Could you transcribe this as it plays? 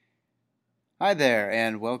Hi there,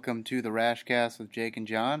 and welcome to the Raschcast with Jake and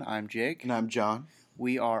John. I'm Jake. And I'm John.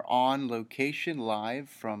 We are on location live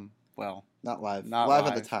from, Not live. not live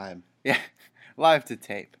at live. the time. Yeah, live to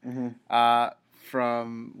tape. Mm-hmm.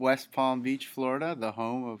 From West Palm Beach, Florida, the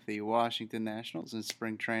home of the Washington Nationals in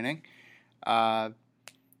spring training.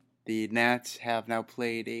 The Nats have now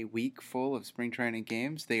played a week full of spring training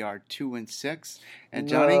games. They are 2-6. And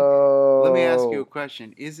Johnny, let me ask you a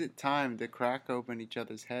question. Is it time to crack open each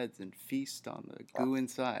other's heads and feast on the goo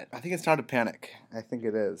inside? I think it's time to panic. I think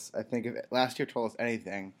it is. I think if last year told us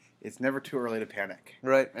anything, it's never too early to panic.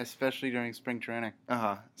 Right, especially during spring training.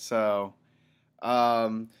 So,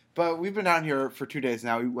 but we've been down here for 2 days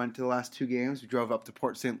now. We went to the last 2 games. We drove up to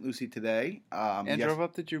Port St. Lucie today. Drove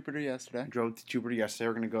up to Jupiter yesterday. Drove to Jupiter yesterday.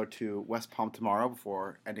 We're going to go to West Palm tomorrow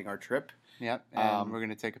before ending our trip. Yep, and we're going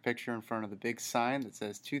to take a picture in front of the big sign that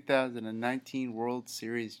says 2019 World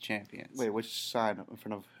Series Champions. Wait, which sign in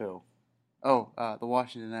front of who? Oh, the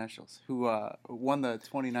Washington Nationals, who won the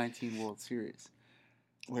 2019 World Series.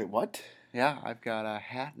 Wait, what? Yeah, I've got a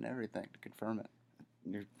hat and everything to confirm it.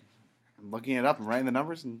 I'm looking it up and writing the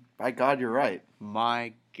numbers, and by God, you're right.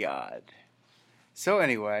 My God. So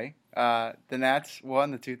anyway, the Nats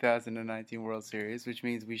won the 2019 World Series, which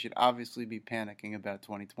means we should obviously be panicking about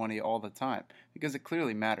 2020 all the time, because it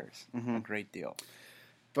clearly matters a great deal.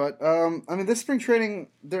 But, this spring training,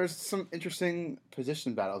 there's some interesting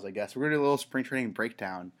position battles, I guess. We're going to do a little spring training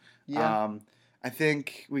breakdown. Yeah. I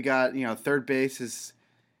think we got, third base is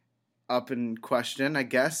up in question, I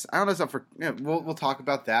guess. I don't know if it's up for... we'll talk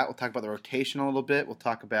about that. We'll talk about the rotation a little bit. We'll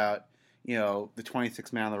talk about, the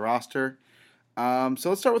 26th man on the roster. So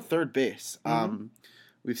let's start with third base.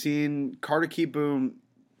 We've seen Carter Keyboom.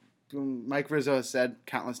 Mike Rizzo has said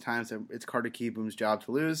countless times that it's Carter Keyboom's job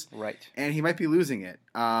to lose. Right. And he might be losing it.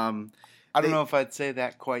 I don't know if I'd say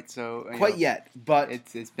that quite so. Yet, but...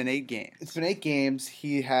 It's been 8 games. It's been 8 games.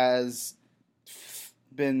 He has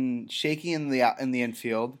been shaky in the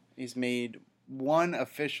infield. He's made one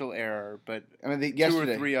official error, but 2 or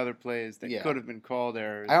 3 other plays that could have been called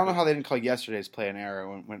errors. I don't know how they didn't call yesterday's play an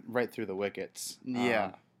error. Went right through the wickets.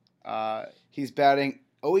 Yeah. He's batting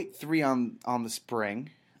 0.83 on the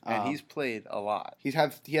spring. And he's played a lot. He's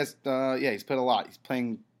played a lot. He's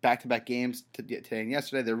playing back-to-back games today and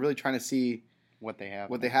yesterday. They're really trying to see what they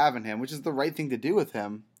have in him, which is the right thing to do with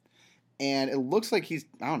him. And it looks like it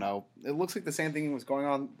looks like the same thing was going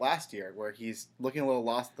on last year, where he's looking a little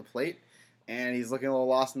lost at the plate, and he's looking a little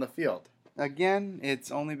lost in the field. Again,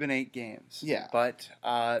 it's only been 8 games. Yeah. But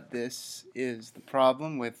this is the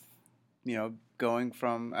problem with, going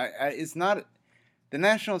from... it's not... The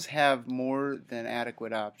Nationals have more than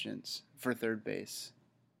adequate options for third base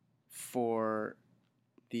for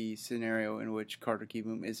the scenario in which Carter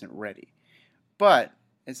Keyboom isn't ready. But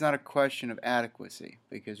it's not a question of adequacy,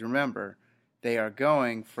 because remember, they are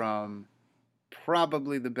going from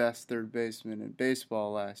probably the best third baseman in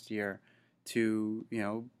baseball last year to,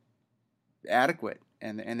 adequate.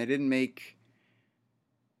 And they didn't make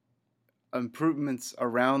improvements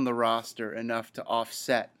around the roster enough to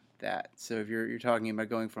offset that. So if you're talking about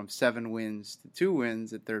going from 7 wins to 2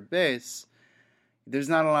 wins at third base, there's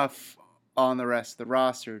not enough on the rest of the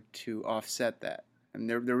roster to offset that. And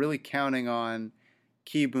they're really counting on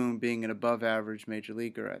Keyboom being an above average major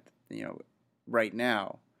leaguer at right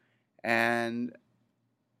now. And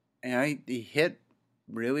he hit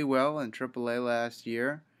really well in AAA last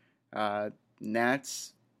year.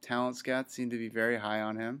 Nats talent scouts seem to be very high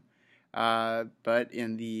on him. But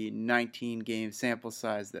in the 19-game sample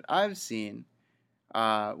size that I've seen,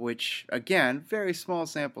 which, again, very small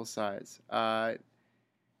sample size, there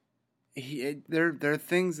are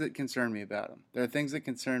things that concern me about him. There are things that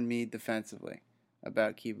concern me defensively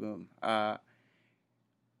about Keyboom.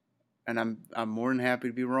 And I'm more than happy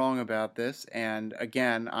to be wrong about this. And,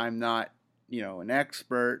 again, I'm not, an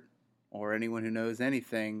expert or anyone who knows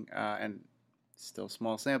anything, and still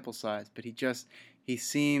small sample size, but he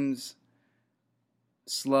seems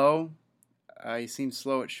slow. He seems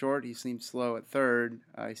slow at short. He seems slow at third.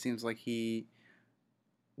 He seems like he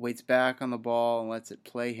waits back on the ball and lets it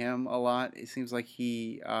play him a lot. It seems like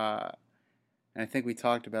and I think we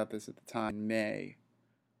talked about this at the time in May,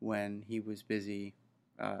 when he was busy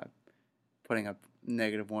putting up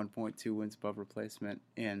negative 1.2 wins above replacement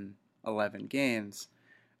in 11 games.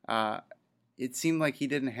 It seemed like he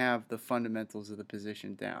didn't have the fundamentals of the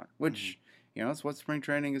position down, which... it's what spring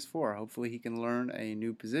training is for. Hopefully he can learn a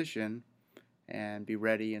new position and be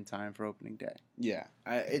ready in time for opening day. Yeah.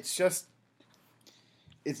 It's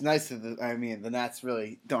nice that the Nats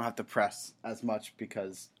really don't have to press as much,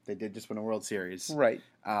 because they did just win a World Series. Right.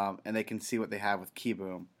 And they can see what they have with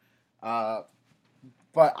Keyboom.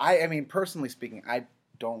 But I mean, personally speaking, I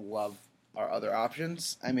don't love our other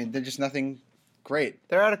options. I mean, they're just nothing great.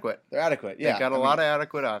 They're adequate. They're adequate. Yeah, They've got a lot of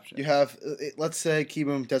adequate options. You have, let's say,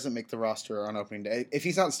 Kieboom doesn't make the roster on opening day. If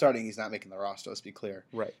he's not starting, he's not making the roster. Let's be clear.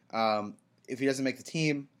 Right. If he doesn't make the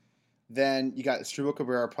team, then you got Asdrubal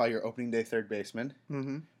Cabrera, probably your opening day third baseman.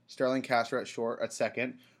 Mm-hmm. Sterling Castro at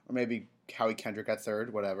second, or maybe Howie Kendrick at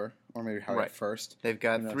third, whatever, or maybe Howie at first. They've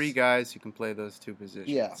got 3 guys who can play those 2 positions.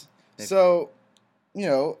 Yeah. So,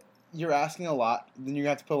 you're asking a lot. Then you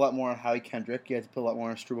have to put a lot more on Howie Kendrick. You have to put a lot more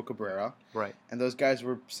on Asdrubal Cabrera. Right. And those guys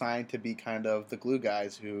were signed to be kind of the glue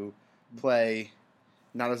guys who play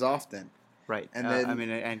not as often. Right. And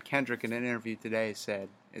and Kendrick in an interview today said,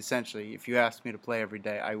 essentially, if you ask me to play every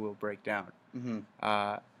day, I will break down. Mm-hmm.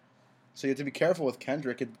 So you have to be careful with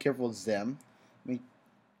Kendrick. You have to be careful with Zim.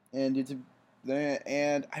 And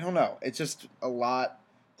I don't know. It's just a lot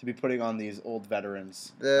to be putting on these old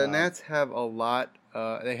veterans. The Nats have a lot.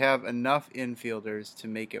 They have enough infielders to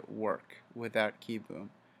make it work without Kieboom.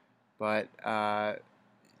 But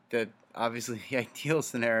obviously the ideal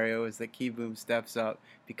scenario is that Kieboom steps up,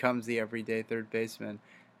 becomes the everyday third baseman,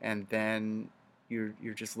 and then you're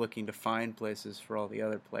just looking to find places for all the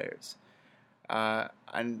other players.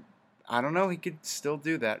 And I don't know. He could still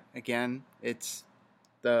do that. Again, it's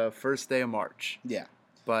the first day of March. Yeah.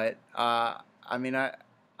 But I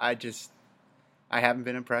haven't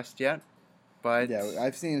been impressed yet. But yeah,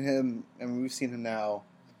 I've seen him, and we've seen him now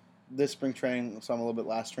this spring training. We saw him a little bit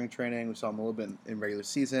last spring training. We saw him a little bit in regular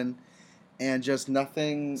season. And just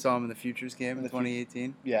nothing. Saw him in the Futures game in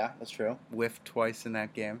 2018. Yeah, that's true. Whiffed twice in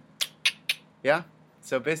that game. Yeah.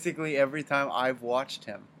 So basically every time I've watched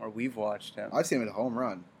him, or we've watched him. I've seen him hit a home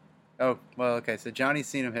run. Oh, well, okay. So Johnny's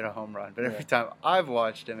seen him hit a home run. But every time I've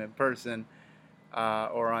watched him in person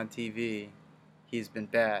or on TV, he's been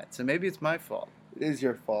bad. So maybe it's my fault. It is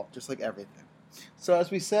your fault, just like everything. So as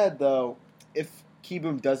we said, though, if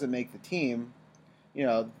Kieboom doesn't make the team,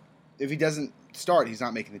 if he doesn't start, he's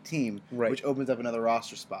not making the team, right, which opens up another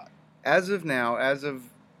roster spot. As of now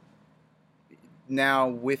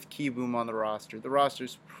with Kieboom on the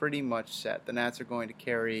roster's pretty much set. The Nats are going to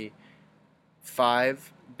carry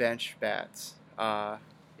 5 bench bats.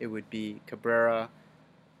 It would be Cabrera,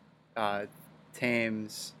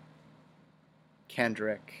 Thames,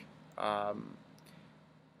 Kendrick,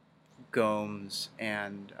 Gomes,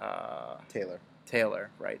 and Taylor,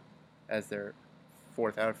 right, as their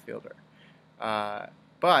 4th outfielder.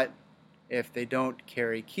 But if they don't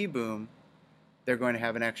carry Kieboom, they're going to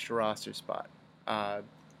have an extra roster spot.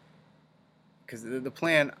 Because the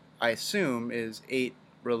plan, I assume, is 8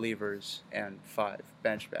 relievers and 5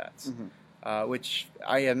 bench bats, which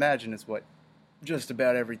I imagine is what just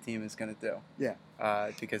about every team is going to do. Yeah.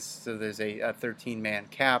 Because there's a 13-man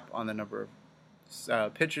cap on the number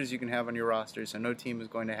of pitchers you can have on your roster, so no team is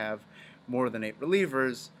going to have more than 8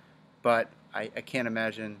 relievers, but I can't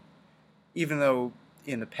imagine, even though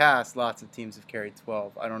in the past lots of teams have carried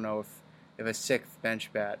 12, I don't know if a 6th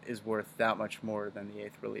bench bat is worth that much more than the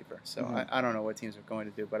 8th reliever. So I don't know what teams are going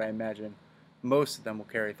to do, but I imagine most of them will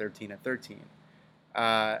carry 13 at 13.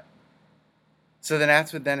 So the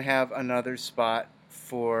Nats would then have another spot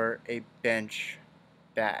for a bench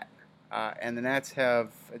bat. And the Nats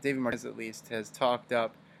have, David Martinez at least, has talked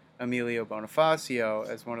up Emilio Bonifacio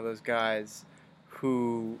as one of those guys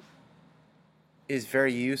who is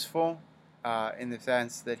very useful in the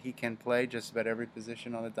sense that he can play just about every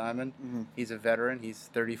position on the diamond. Mm-hmm. He's a veteran. He's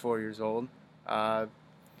 34 years old. I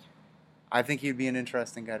think he'd be an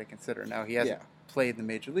interesting guy to consider. Now, he hasn't played in the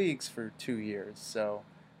major leagues for 2 years, so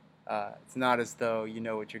it's not as though you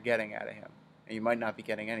know what you're getting out of him. And you might not be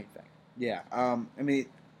getting anything. Yeah. Emilio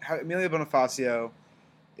Bonifacio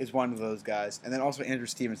is one of those guys. And then also Andrew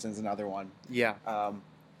Stevenson's another one. Yeah.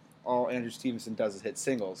 All Andrew Stevenson does is hit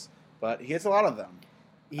singles, but he hits a lot of them.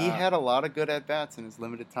 He had a lot of good at-bats in his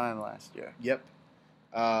limited time last year. Yep.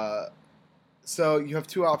 So you have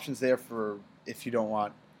 2 options there for if you don't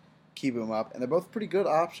want Kieboom up, and they're both pretty good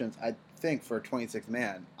options, I think, for a 26th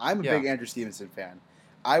man. I'm a big Andrew Stevenson fan.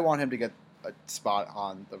 I want him to get a spot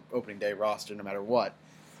on the opening day roster no matter what.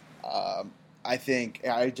 I think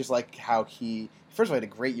I just like how he, first of all, had a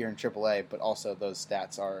great year in AAA, but also those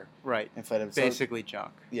stats are inflated. Basically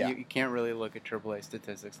junk. Yeah. You can't really look at AAA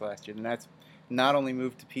statistics last year. And that's not only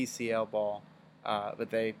moved to PCL ball, but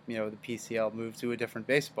the PCL moved to a different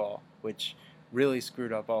baseball, which really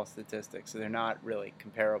screwed up all statistics. So they're not really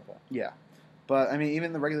comparable. Yeah. But, even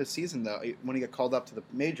in the regular season, though, when he got called up to the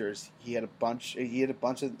majors, he had a bunch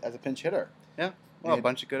as a pinch hitter. Yeah. Well, a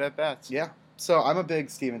bunch of good at-bats. Yeah. So I'm a big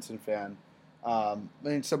Stevenson fan.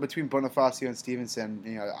 So between Bonifacio and Stevenson,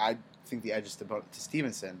 I think the edge is to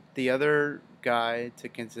Stevenson. The other guy to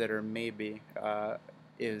consider maybe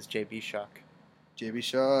is JB Shuck. JB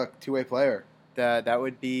Shuck, two-way player. That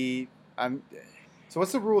would be. So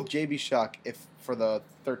what's the rule with JB Shuck if for the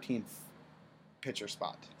 13th pitcher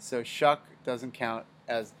spot? So Shuck doesn't count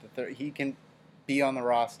as the third. He can be on the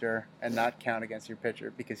roster and not count against your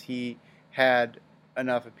pitcher because he had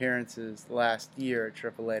enough appearances last year at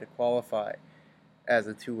AAA to qualify as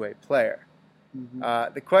a two-way player.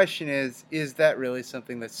 Mm-hmm. The question is that really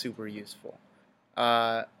something that's super useful?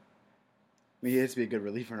 I mean, he has to be a good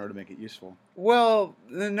reliever in order to make it useful. Well,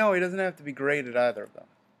 no, he doesn't have to be great at either of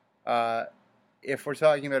them. If we're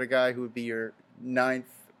talking about a guy who would be your 9th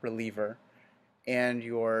reliever and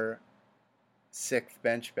your 6th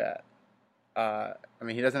bench bat, I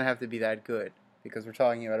mean, he doesn't have to be that good because we're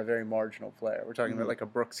talking about a very marginal player. We're talking about like a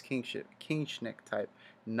Brooks Kingschnick type,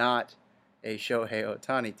 not a Shohei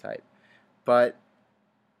Ohtani type. But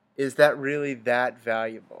is that really that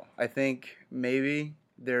valuable? I think maybe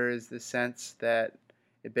there is the sense that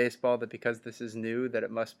in baseball that because this is new that it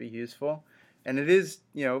must be useful. And it is,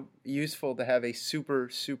 useful to have a super,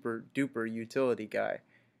 super duper utility guy.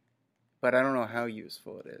 But I don't know how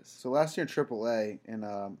useful it is. So last year in AAA,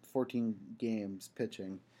 in 14 games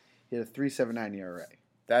pitching, he had a 3.79 ERA.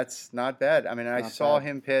 That's not bad. I mean, I saw bad.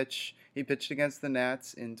 him pitch. He pitched against the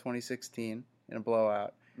Nats in 2016 in a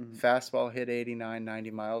blowout. Mm-hmm. Fastball hit 89,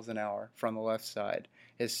 90 miles an hour from the left side.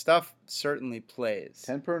 His stuff certainly plays.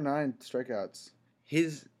 10 per 9 strikeouts.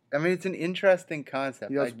 It's an interesting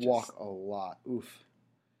concept. He does walk a lot. Oof.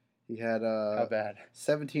 He had how bad?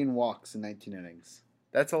 17 walks in 19 innings.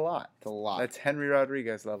 That's a lot. It's a lot. That's Henry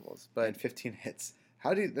Rodriguez levels. But and 15 hits.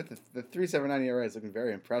 How do you? The 3.79 ERA is looking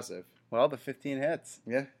very impressive. Well, the 15 hits.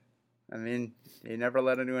 Yeah. I mean, he never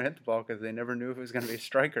let anyone hit the ball because they never knew if it was going to be a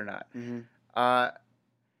strike or not. Mm-hmm.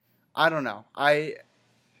 I don't know. I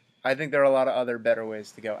think there are a lot of other better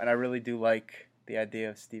ways to go, and I really do like the idea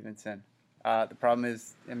of Stevenson. The problem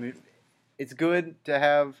is, I mean, it's good to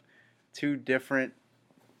have two different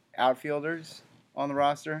outfielders on the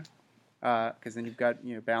roster because then you've got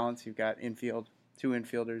balance. You've got infield, 2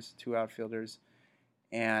 infielders, 2 outfielders,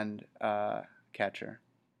 and catcher.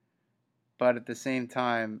 But at the same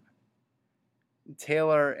time,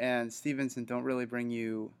 Taylor and Stevenson don't really bring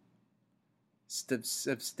you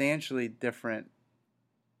substantially different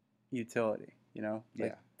utility.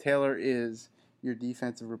 Taylor is your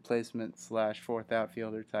defensive replacement / 4th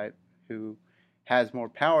outfielder type who has more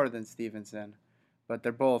power than Stevenson, but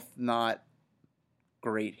they're both not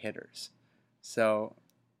great hitters. So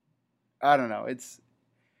I don't know.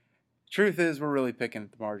 Truth is we're really picking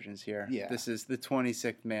at the margins here. Yeah. This is the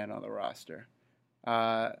 26th man on the roster.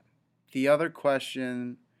 The other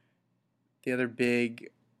question, the other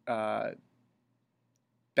big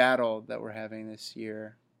battle that we're having this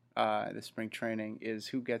year, the spring training, is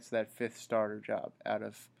who gets that 5th starter job out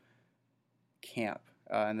of camp.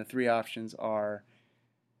 And the 3 options are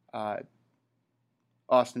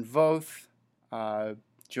Austin Voth,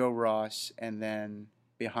 Joe Ross, and then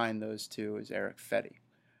behind those 2 is Eric Fetty.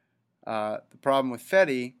 The problem with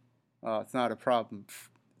Fetty, it's not a problem.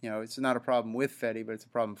 It's not a problem with Fetty, but it's a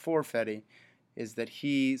problem for Fetty, is that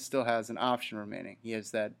he still has an option remaining. He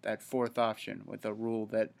has that 4th option with a rule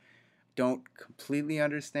that don't completely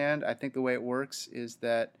understand. I think the way it works is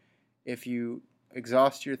that if you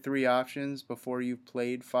exhaust your 3 options before you've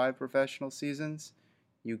played 5 professional seasons,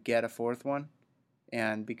 you get a 4th one.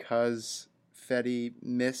 And because Fetty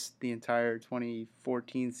missed the entire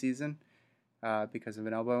 2014 season because of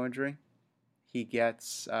an elbow injury, he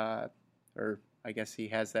gets, or I guess he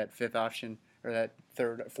has that 5th option or that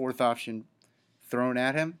 4th option thrown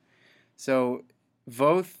at him. So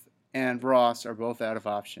Voth and Ross are both out of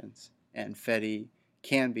options, and Fetty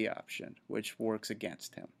can be optioned, which works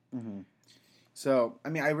against him. Mm-hmm. So, I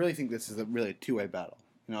mean, I really think this is a 2-way battle.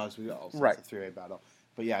 As we all say, it's a 3-way battle.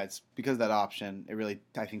 But yeah, it's because of that option, it really,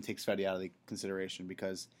 I think, takes Fetty out of the consideration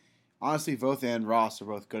because, honestly, Voth and Ross are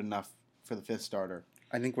both good enough for the 5th starter.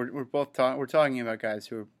 I think we're both we're talking about guys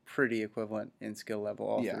who are pretty equivalent in skill level,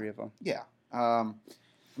 all 3 of them. Yeah. I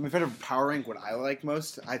mean, if I had to power rank what I like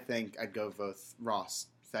most, I think I'd go Voth, Ross,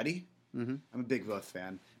 Fetty. Mm-hmm. I'm a big Voth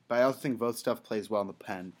fan. But I also think Voth stuff plays well in the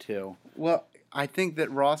pen, too. Well, I think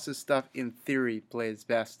that Ross's stuff, in theory, plays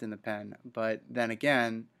best in the pen. But then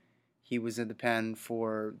again, he was in the pen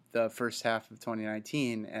for the first half of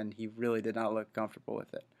 2019, and he really did not look comfortable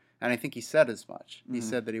with it. And I think he said as much. He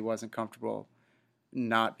said that he wasn't comfortable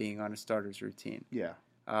not being on a starter's routine. Yeah.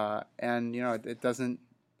 And, it doesn't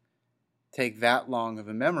take that long of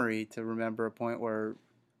a memory to remember a point where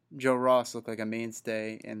Joe Ross looked like a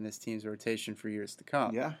mainstay in this team's rotation for years to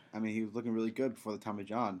come. Yeah. I mean, he was looking really good before the Tommy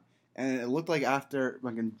John. And it looked like after,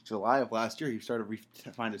 like in July of last year, he started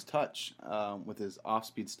to find his touch with his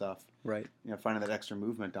off-speed stuff. Right. Finding that extra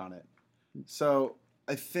movement on it. So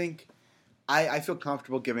I think I feel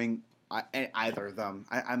comfortable giving either of them.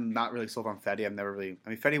 I'm not really sold on Fetty.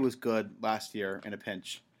 Fetty was good last year in a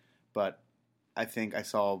pinch, but I think I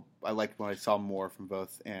liked when I saw more from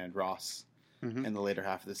both and Ross in the later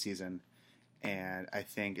half of the season. And I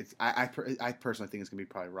think I personally think it's going to be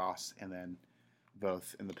probably Ross and then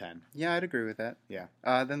both in the pen. Yeah, I'd agree with that. Yeah.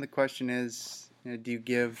 Then the question is, do you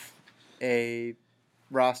give a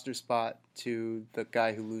roster spot to the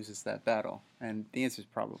guy who loses that battle? And the answer is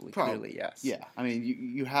probably clearly yes. Yeah. I mean,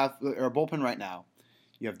 you have our bullpen right now.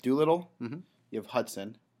 You have Doolittle. Mm-hmm. You have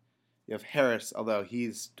Hudson. You have Harris, although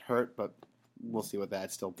he's hurt, but we'll see what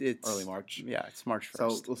that's still early March. Yeah, it's March 1st.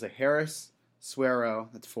 So we'll say Harris, Suero,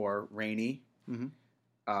 that's 4, Rainey,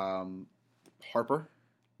 Harper.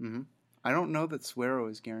 Mm-hmm. I don't know that Suero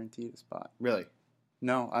is guaranteed a spot. Really?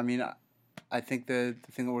 No, I mean, I think the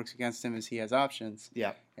thing that works against him is he has options.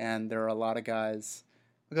 Yeah. And there are a lot of guys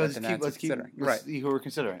let's see who we're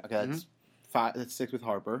considering. Okay, that's 5. That's 6 with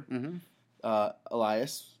Harper. Mm-hmm.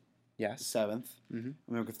 Elias. Yes. 7th. Mm-hmm. I mean,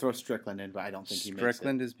 we could throw Strickland in, but I don't think he makes it.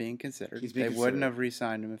 Strickland is being considered. They wouldn't have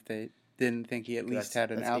re-signed him if they didn't think he at least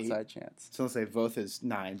had an outside 8. Chance. So let's say Voth is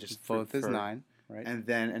 9. Voth is 9, right? And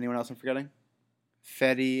then anyone else I'm forgetting?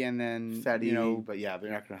 Fetty and then Fetty, but yeah,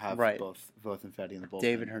 they're not going to have both Voth and Fetty in the bullpen.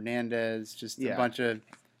 David Hernandez, just a bunch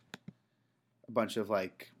of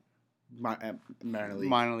like minor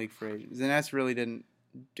league free agents, and that's really didn't.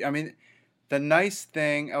 I mean, the nice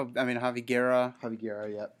thing. Javi Guerra,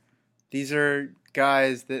 yep. These are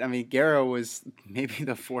guys that Guerra was maybe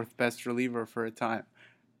the 4th best reliever for a time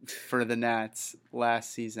for the Nats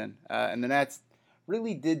last season, and the Nats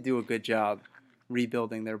really did do a good job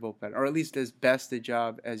rebuilding their bullpen, or at least as best a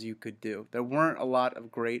job as you could do. There weren't a lot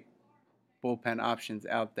of great bullpen options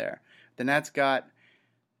out there. The Nats got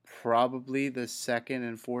probably the 2nd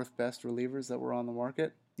and 4th best relievers that were on the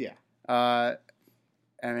market. Yeah.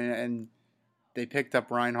 And they picked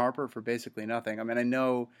up Ryan Harper for basically nothing. I mean, I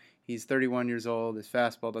know he's 31 years old. His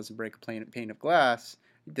fastball doesn't break a pane of glass.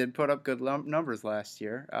 He did put up good numbers last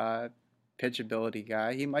year. Pitchability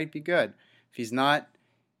guy. He might be good. If he's not,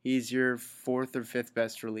 he's your 4th or 5th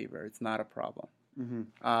best reliever. It's not a problem.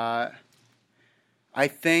 Mm-hmm. I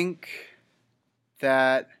think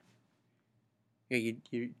that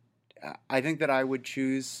I think that I would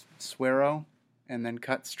choose Suero and then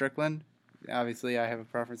cut Strickland. Obviously, I have a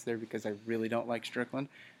preference there because I really don't like Strickland.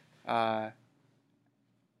 He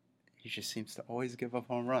just seems to always give up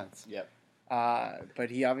home runs. Yep. But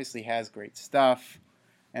he obviously has great stuff,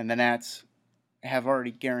 and the Nats have already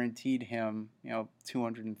guaranteed him,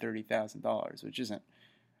 $230,000, which isn't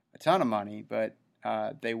a ton of money, but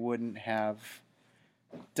they wouldn't have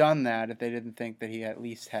done that if they didn't think that he at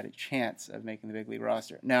least had a chance of making the big league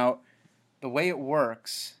roster. Now, the way it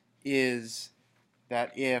works is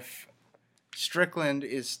that if Strickland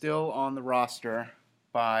is still on the roster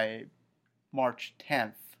by March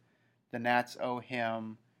 10th, the Nats owe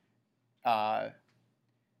him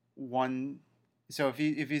one. So if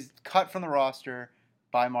he's cut from the roster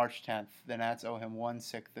by March 10th, the Nats owe him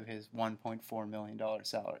 1/6 of his $1.4 million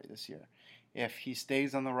salary this year. If he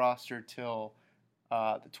stays on the roster till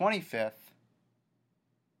the 25th,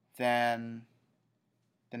 then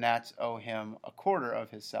the Nats owe him 1/4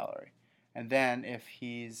 of his salary. And then if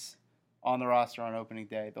he's on the roster on opening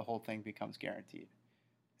day, the whole thing becomes guaranteed.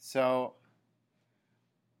 So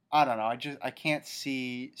I don't know. I can't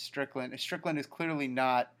see Strickland. Strickland is clearly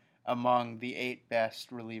not among the 8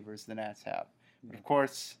 best relievers the Nats have. But of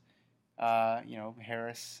course,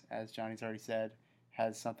 Harris, as Johnny's already said,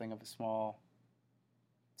 has something of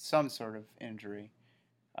some sort of injury.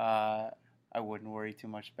 I wouldn't worry too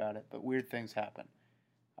much about it, but weird things happen.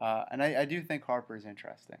 And I do think Harper is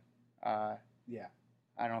interesting. Yeah.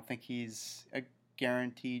 I don't think he's a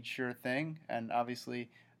guaranteed sure thing, and obviously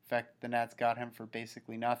the fact that the Nats got him for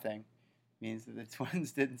basically nothing means that the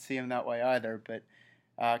Twins didn't see him that way either, but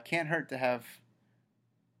can't hurt to have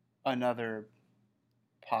another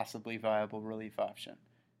possibly viable relief option.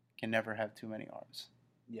 Can never have too many arms.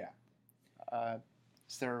 Yeah.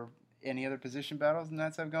 Is there any other position battles the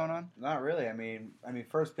Nats have going on? Not really. I mean,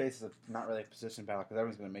 first base is not really a position battle because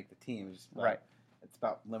everyone's going to make the team. Right. It's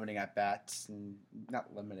about limiting at bats and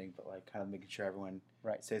not limiting, but like kind of making sure everyone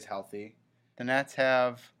stays healthy. The Nats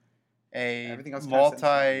have they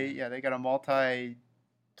got a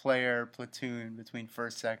multi-player platoon between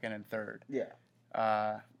first, second, and third. Yeah.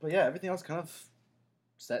 But yeah, everything else kind of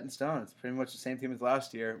set in stone. It's pretty much the same team as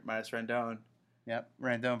last year, minus Rendon. Yep.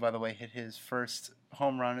 Randone, by the way, hit his first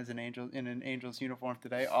home run as an Angel in an Angels uniform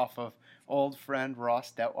today off of old friend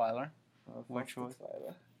Ross Detweiler, which was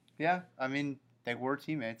yeah. I mean, they were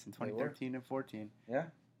teammates in 2013 and 14. Yeah.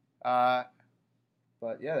 Uh,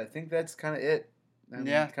 But yeah, I think that's kind of it.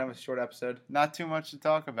 Yeah. Kind of a short episode. Not too much to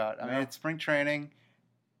talk about. I No. mean, it's spring training.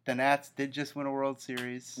 The Nats did just win a World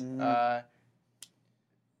Series.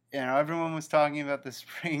 Everyone was talking about the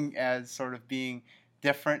spring as sort of being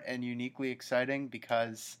different and uniquely exciting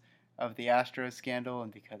because of the Astros scandal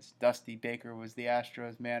and because Dusty Baker was the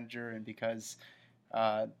Astros manager and because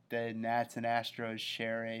the Nats and Astros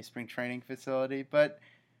share a spring training facility. But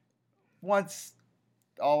once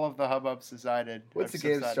all of the hubbub subsided, once the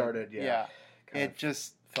game started, it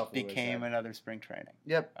just became another spring training.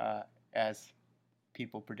 Yep. As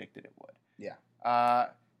people predicted it would. Yeah.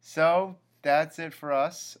 So that's it for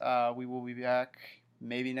us. We will be back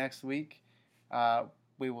maybe next week.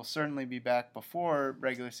 We will certainly be back before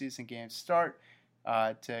regular season games start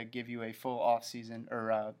to give you a full off-season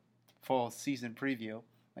or full season preview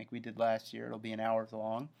like we did last year. It'll be an hour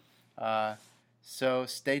long. So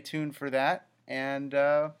stay tuned for that, and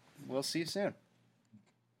we'll see you soon.